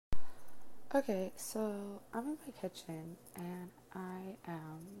Okay, so I'm in my kitchen and I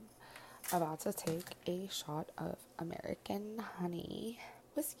am about to take a shot of American honey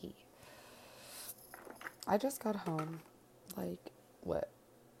whiskey. I just got home, like, what,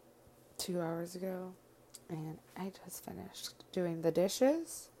 2 hours ago, and I just finished doing the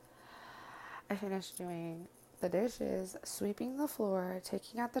dishes. I finished doing the dishes, sweeping the floor,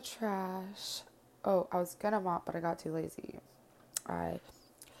 taking out the trash. Oh, I was gonna mop, but I got too lazy. I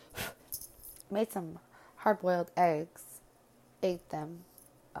made some hard-boiled eggs, ate them,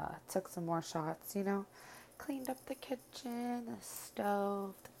 took some more shots, cleaned up the kitchen, the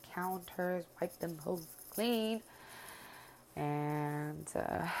stove, the counters, wiped them hoes clean, and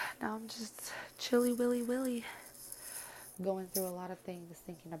now I'm just chilly willy willy, going through a lot of things,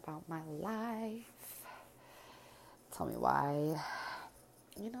 thinking about my life. Tell me why.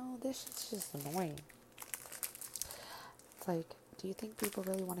 This is just annoying. It's like, do you think people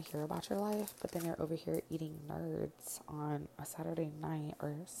really want to hear about your life? But then you're over here eating nerds on a Saturday night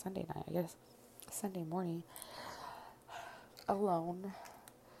or Sunday night, I guess, Sunday morning, alone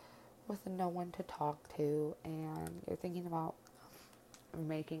with no one to talk to, and you're thinking about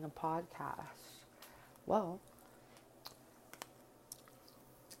making a podcast. Well,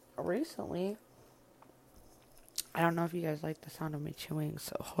 recently, I don't know if you guys like the sound of me chewing,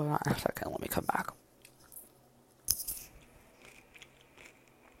 so hold on a second, let me come back.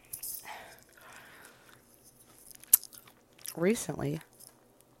 Recently,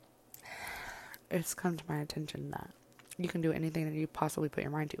 it's come to my attention that you can do anything that you possibly put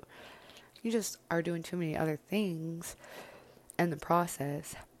your mind to. You just are doing too many other things in the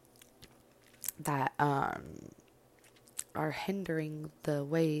process that are hindering the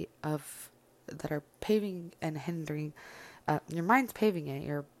way that are paving and hindering. Your mind's paving it,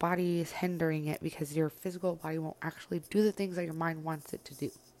 your body is hindering it because your physical body won't actually do the things that your mind wants it to do.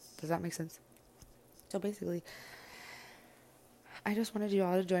 Does that make sense? So basically, I just wanted you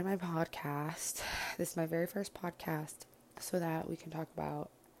all to join my podcast. This is my very first podcast, so that we can talk about,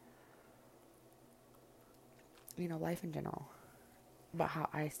 life in general. About how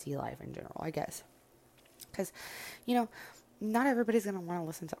I see life in general, I guess. Because, not everybody's going to want to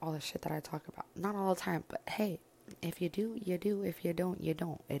listen to all the shit that I talk about. Not all the time, but hey, if you do, you do. If you don't, you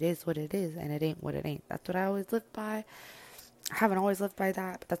don't. It is what it is, and it ain't what it ain't. That's what I always lived by. I haven't always lived by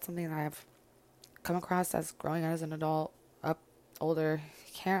that, but that's something that I've come across as growing as an adult, older.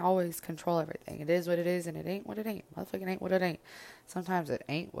 Can't always control everything. It is what it is, and it ain't what it ain't. Motherfucking ain't what it ain't. Sometimes it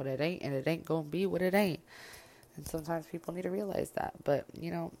ain't what it ain't, and it ain't gonna be what it ain't. And sometimes people need to realize that. But,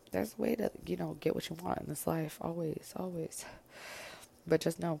 there's a way to, get what you want in this life. Always, always. But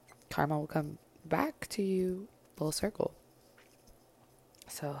just know, karma will come back to you full circle.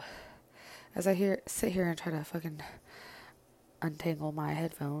 So, as I sit here and try to fucking untangle my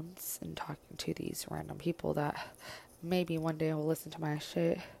headphones and talking to these random people that maybe one day will listen to my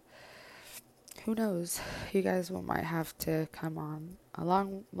shit, who knows? You guys might have to come on a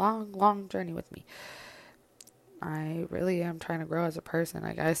long, long, long journey with me. I really am trying to grow as a person.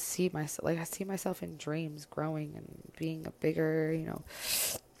 I see myself in dreams growing and being a bigger,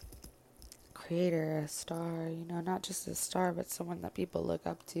 creator, a star, not just a star, but someone that people look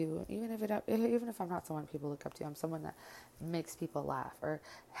up to. Even if I'm not someone people look up to, I'm someone that makes people laugh or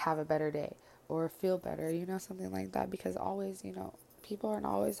have a better day or feel better, something like that. Because always, people aren't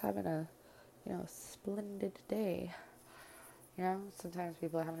always having a, splendid day. Sometimes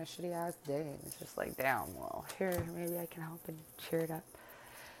people are having a shitty ass day and it's just like, damn, well, here, maybe I can help and cheer it up.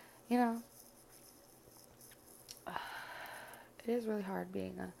 It is really hard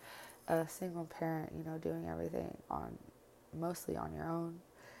being a single parent, doing everything mostly on your own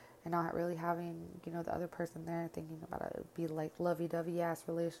and not really having, the other person there thinking about it. Be like lovey-dovey ass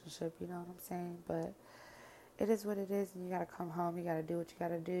relationship, you know what I'm saying? But it is what it is, and you gotta come home, you gotta do what you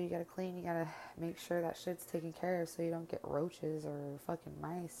gotta do, you gotta clean, you gotta make sure that shit's taken care of so you don't get roaches or fucking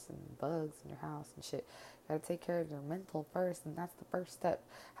mice and bugs in your house and shit. You gotta take care of your mental first, and that's the first step.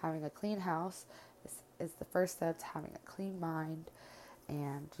 Having a clean house is the first step to having a clean mind,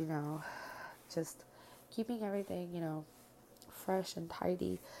 and, just keeping everything, fresh and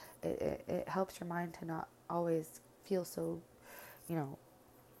tidy. It helps your mind to not always feel so,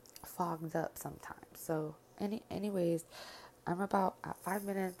 fogged up sometimes. So anyways, I'm about at 5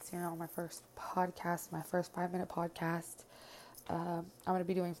 minutes, my first podcast, my first 5-minute podcast. I'm going to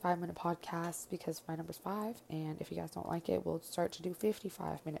be doing 5-minute podcasts because my number's 5. And if you guys don't like it, we'll start to do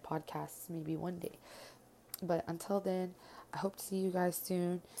 55-minute podcasts maybe one day. But until then, I hope to see you guys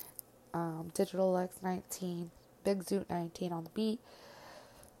soon. Digital X19, Big Zoot 19 on the beat.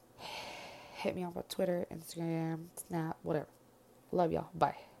 Hit me up on Twitter, Instagram, Snap, whatever. Love y'all.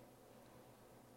 Bye.